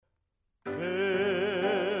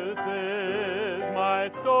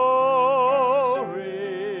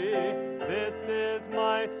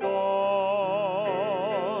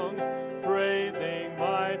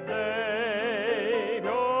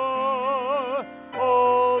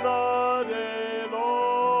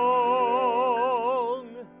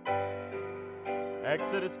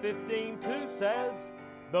Exodus 15:2 says,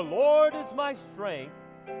 "The Lord is my strength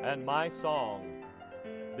and my song."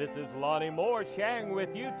 This is Lonnie Moore sharing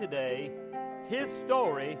with you today. His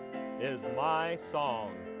story is my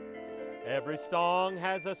song. Every song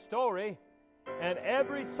has a story, and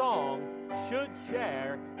every song should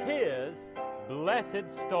share his blessed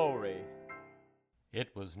story.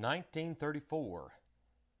 It was 1934.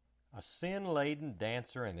 A sin-laden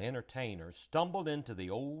dancer and entertainer stumbled into the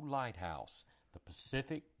old lighthouse, the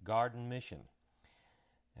Pacific Garden Mission.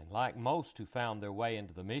 And like most who found their way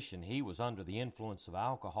into the mission, he was under the influence of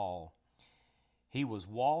alcohol. He was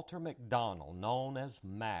Walter McDonald, known as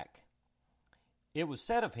Mac. It was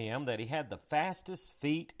said of him that he had the fastest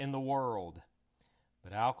feet in the world.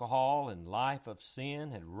 But alcohol and life of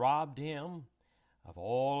sin had robbed him of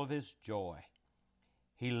all of his joy.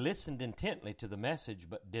 He listened intently to the message,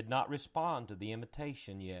 but did not respond to the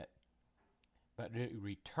invitation yet. But he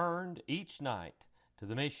returned each night to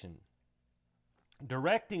the mission.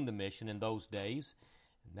 Directing the mission in those days,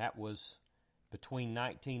 and that was between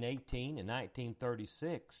 1918 and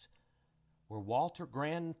 1936, were Walter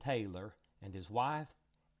Grand Taylor and his wife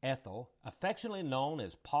Ethel, affectionately known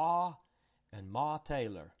as Pa and Ma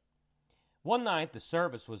Taylor. One night the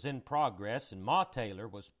service was in progress and Ma Taylor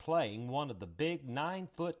was playing one of the big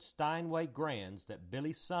 9-foot Steinway grands that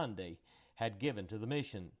Billy Sunday had given to the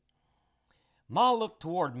mission. Ma looked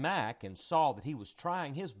toward Mac and saw that he was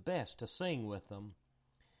trying his best to sing with them.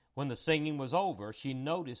 When the singing was over, she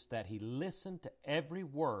noticed that he listened to every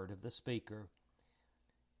word of the speaker.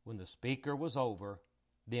 When the speaker was over,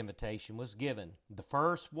 the invitation was given. The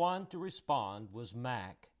first one to respond was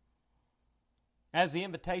Mac. As the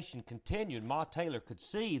invitation continued, Ma Taylor could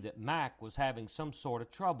see that Mac was having some sort of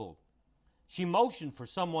trouble. She motioned for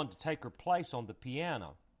someone to take her place on the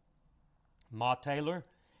piano. Ma Taylor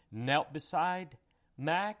knelt beside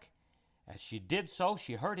Mac. As she did so,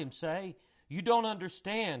 she heard him say, "You don't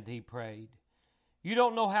understand," he prayed. "You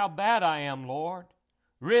don't know how bad I am, Lord.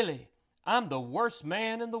 Really, I'm the worst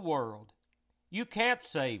man in the world. You can't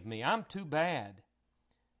save me. I'm too bad."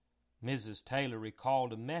 Mrs. Taylor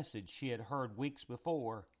recalled a message she had heard weeks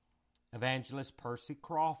before. Evangelist Percy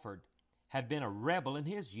Crawford had been a rebel in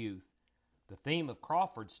his youth. The theme of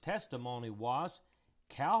Crawford's testimony was,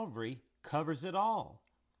 "Calvary covers it all."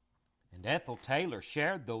 And Ethel Taylor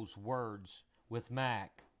shared those words with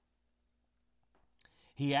Mac.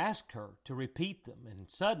 He asked her to repeat them, and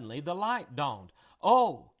suddenly the light dawned.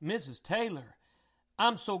 "Oh, Mrs. Taylor,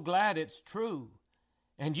 I'm so glad it's true.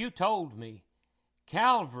 And you told me.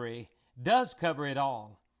 Calvary does cover it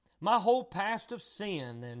all. My whole past of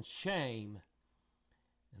sin and shame."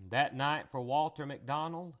 And that night for Walter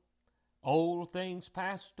McDonald, old things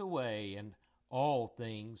passed away and all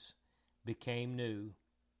things became new.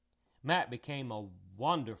 Matt became a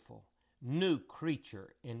wonderful new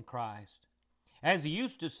creature in Christ. As he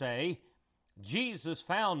used to say, Jesus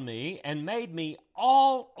found me and made me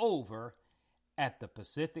all over at the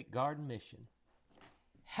Pacific Garden Mission.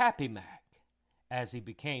 Happy Mac, as he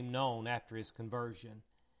became known after his conversion.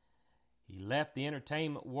 He left the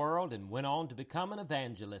entertainment world and went on to become an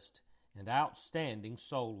evangelist and outstanding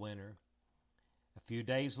soul winner. A few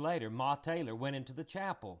days later, Ma Taylor went into the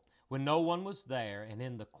chapel when no one was there, and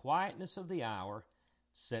in the quietness of the hour,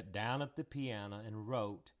 sat down at the piano and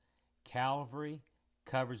wrote, "Calvary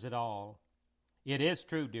covers it all." It is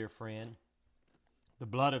true, dear friend. The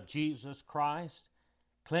blood of Jesus Christ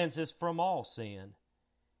cleanses from all sin.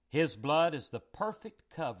 His blood is the perfect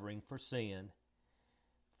covering for sin.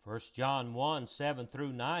 1 John 1, 7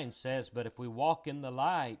 through 9 says, "But if we walk in the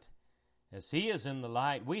light, as He is in the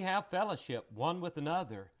light, we have fellowship one with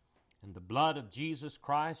another, and the blood of Jesus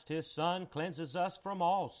Christ, His Son, cleanses us from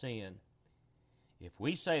all sin. If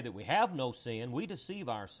we say that we have no sin, we deceive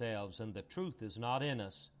ourselves, and the truth is not in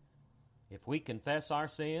us. If we confess our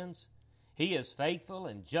sins, He is faithful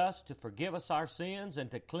and just to forgive us our sins and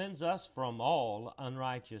to cleanse us from all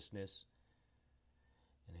unrighteousness."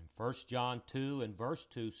 And in 1 John 2 and verse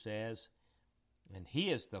 2 says, "And He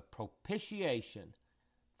is the propitiation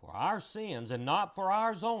for our sins, and not for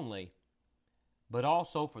ours only, but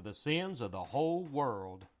also for the sins of the whole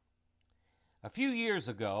world." A few years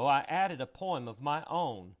ago, I added a poem of my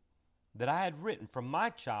own that I had written from my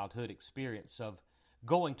childhood experience of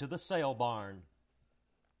going to the sale barn.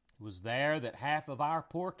 It was there that half of our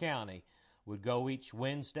poor county would go each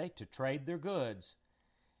Wednesday to trade their goods.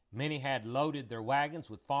 Many had loaded their wagons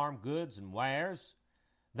with farm goods and wares.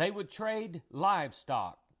 They would trade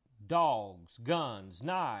livestock, dogs, guns,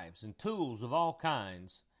 knives, and tools of all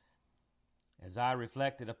kinds. As I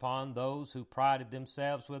reflected upon those who prided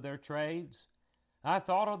themselves with their trades, I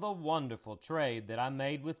thought of the wonderful trade that I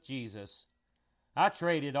made with Jesus. I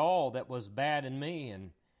traded all that was bad in me,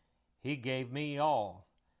 and He gave me all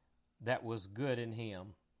that was good in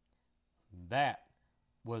Him. That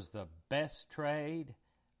was the best trade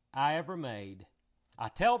I ever made. I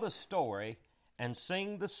tell the story and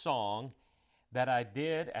sing the song that I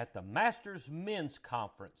did at the Masters Men's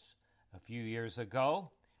Conference a few years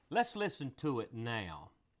ago. Let's listen to it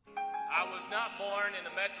now. I was not born in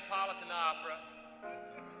the Metropolitan Opera.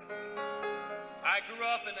 I grew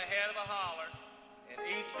up in the head of a holler in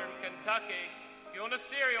eastern Kentucky. If you want to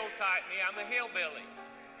stereotype me, I'm a hillbilly.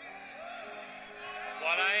 That's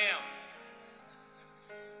what I am.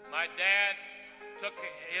 My dad took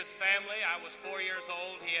his family. I was 4 years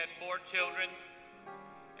old. He had 4 children.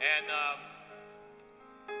 And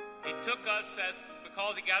he took us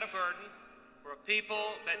because he got a burden for a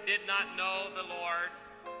people that did not know the Lord,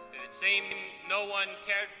 that it seemed no one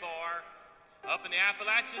cared for, up in the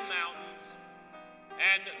Appalachian Mountains.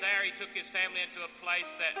 And there he took his family into a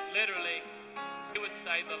place that literally, he would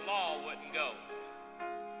say, the law wouldn't go.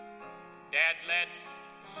 Dad led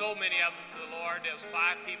so many of them to the Lord. There was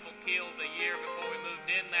 5 people killed a year before we moved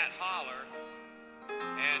in that holler.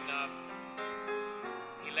 And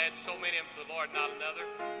he led so many of them to the Lord. Not another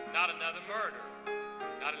murder,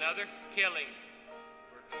 not another killing.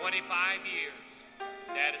 For 25 years,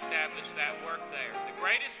 Dad established that work there. The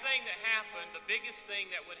greatest thing that happened, the biggest thing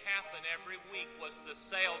that would happen every week was the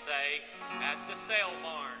sale day at the sale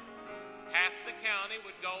barn. Half the county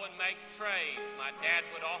would go and make trades. My dad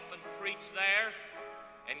would often preach there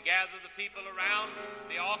and gather the people around.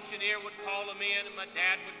 The auctioneer would call them in and my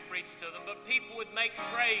dad would preach to them. But people would make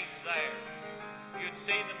trades there. You'd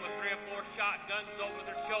see them with 3 or 4 shotguns over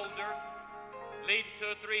their shoulder, leading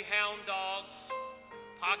 2 or 3 hound dogs,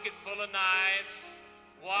 pocket full of knives,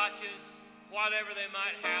 watches, whatever they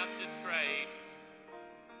might have to trade.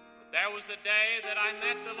 But there was a day that I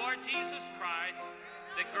met the Lord Jesus Christ.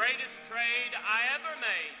 The greatest trade I ever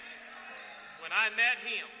made was when I met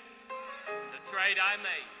Him. The trade I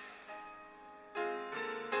made.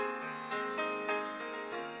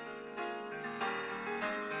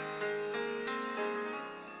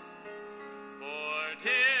 For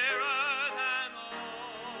dearer than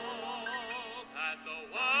all that the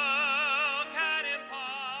world can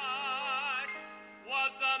impart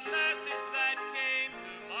was the message that came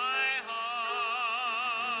to my heart.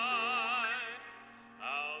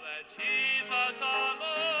 How that Jesus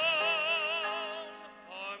alone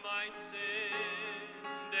for my sin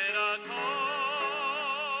did atone,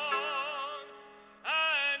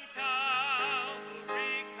 and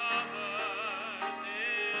Calvary covers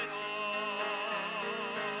it all.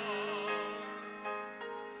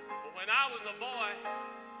 But when I was a boy,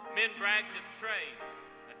 men bragged of trade.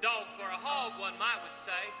 A dog for a hog, one might would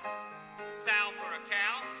say. A sow for a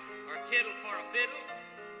cow, or a kittle for a fiddle.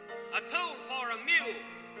 A tool for a mule,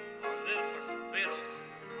 or a little for some fiddles.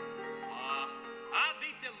 I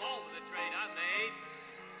beat them all with the trade I made.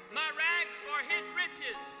 My rags for His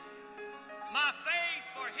riches, my faith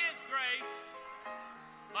for His grace.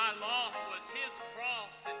 My loss was His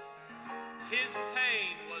cross, and His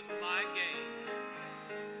pain was my gain.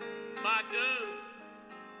 My doom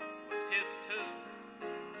was His tomb,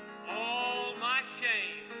 all my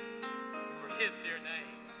shame for His dear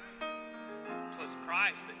name. 'Twas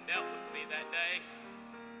Christ that dealt with me that day,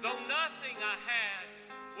 though nothing I had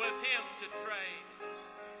with Him to trade.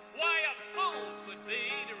 Why, a fool 'twould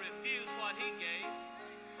be to refuse what He gave,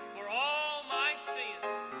 for all my sins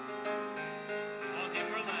on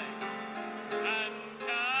Him were laid. And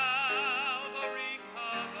Calvary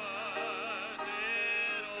covers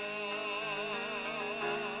it all.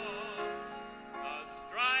 The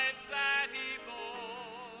stripes that He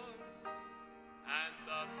bore and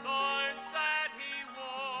the thorns that He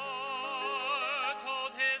wore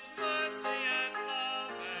told His mercy and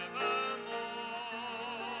love evermore.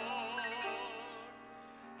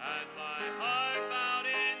 And my heart bowed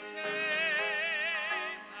in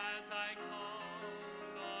shame as I called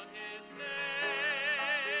on His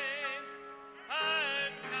name.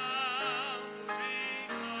 And Calvary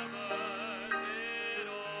covers it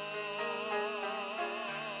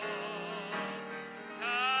all.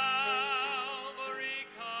 Calvary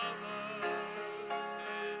covers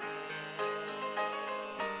it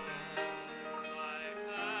all. My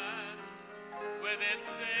past with its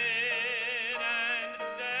sin and stain,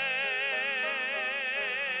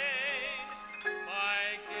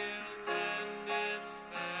 my guilt and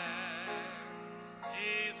despair,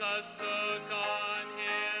 Jesus took on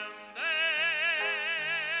Him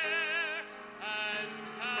there, and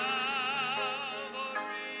Calvary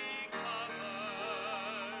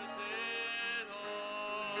covers it all.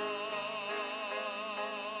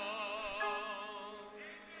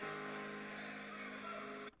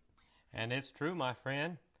 And it's true, my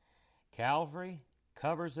friend. Calvary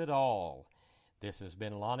covers it all. This has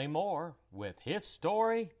been Lonnie Moore with his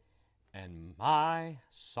story and my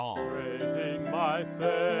song. Praising my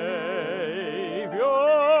Savior